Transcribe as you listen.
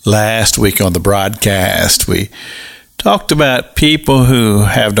Last week on the broadcast, we talked about people who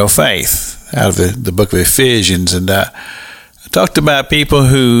have no faith out of the book of Ephesians, and I talked about people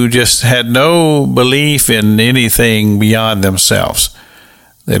who just had no belief in anything beyond themselves.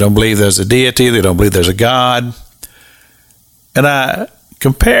 They don't believe there's a deity, they don't believe there's a God. And I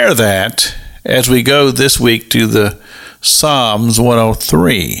compare that as we go this week to the Psalms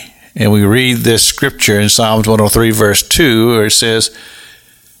 103, and we read this scripture in Psalms 103 verse 2, where it says,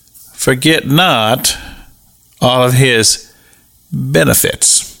 "Forget not all of his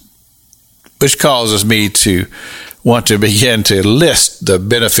benefits," which causes me to want to begin to list the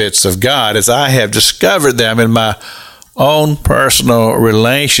benefits of God as I have discovered them in my own personal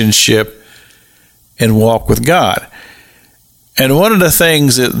relationship and walk with God. And one of the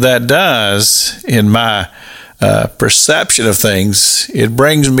things that does in my perception of things, it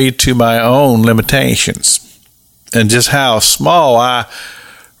brings me to my own limitations and just how small I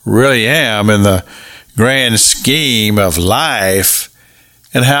really am in the grand scheme of life,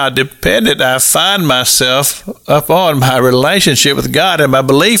 and how dependent I find myself upon my relationship with God and my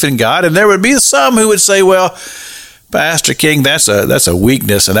belief in God. And there would be some who would say, "Well, Pastor King, that's a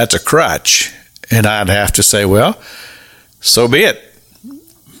weakness and that's a crutch." And I'd have to say, well, so be it.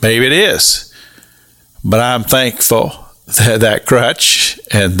 Maybe it is. But I'm thankful that that crutch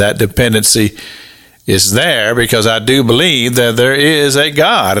and that dependency is there, because I do believe that there is a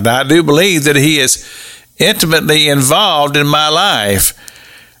God, and I do believe that He is intimately involved in my life.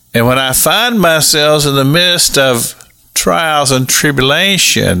 And when I find myself in the midst of trials and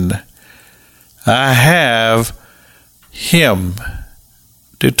tribulation, I have Him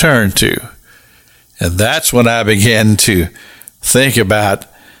to turn to. And that's when I begin to think about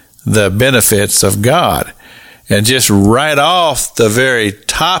the benefits of God. And just right off the very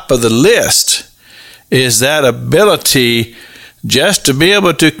top of the list is that ability just to be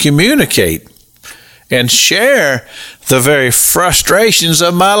able to communicate and share the very frustrations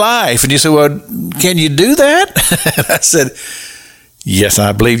of my life. And you say, "Well, can you do that?" And I said, yes,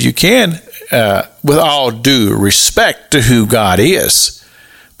 I believe you can, with all due respect to who God is.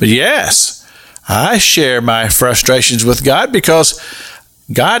 But yes, I share my frustrations with God, because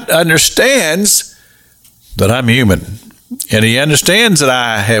God understands that I'm human. And He understands that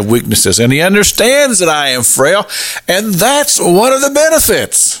I have weaknesses, and He understands that I am frail. And that's one of the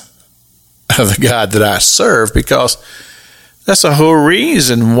benefits of the God that I serve, because that's the whole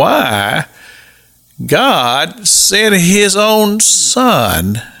reason why God sent His own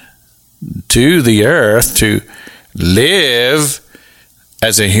Son to the earth to live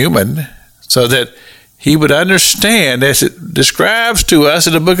as a human, so that He would understand, as it describes to us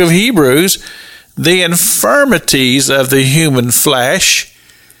in the book of Hebrews, the infirmities of the human flesh,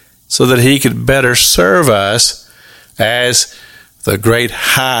 so that He could better serve us as the great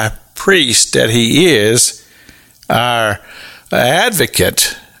high priest that He is, our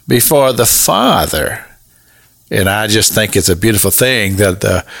advocate before the Father. And I just think it's a beautiful thing that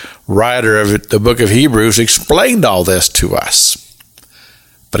the writer of the book of Hebrews explained all this to us.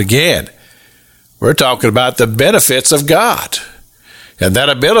 But again, we're talking about the benefits of God, and that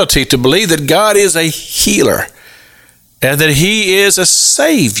ability to believe that God is a healer, and that He is a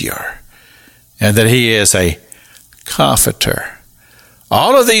Savior, and that He is a comforter.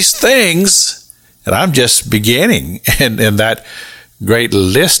 All of these things, and I'm just beginning in that great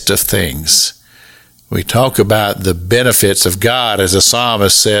list of things. We talk about the benefits of God, as the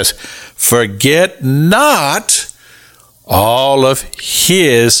psalmist says, "Forget not all of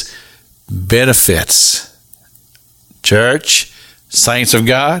His benefits." Church, saints of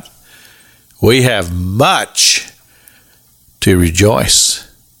God, we have much to rejoice.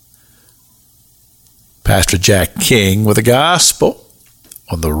 Pastor Jack King with the gospel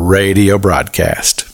on the radio broadcast.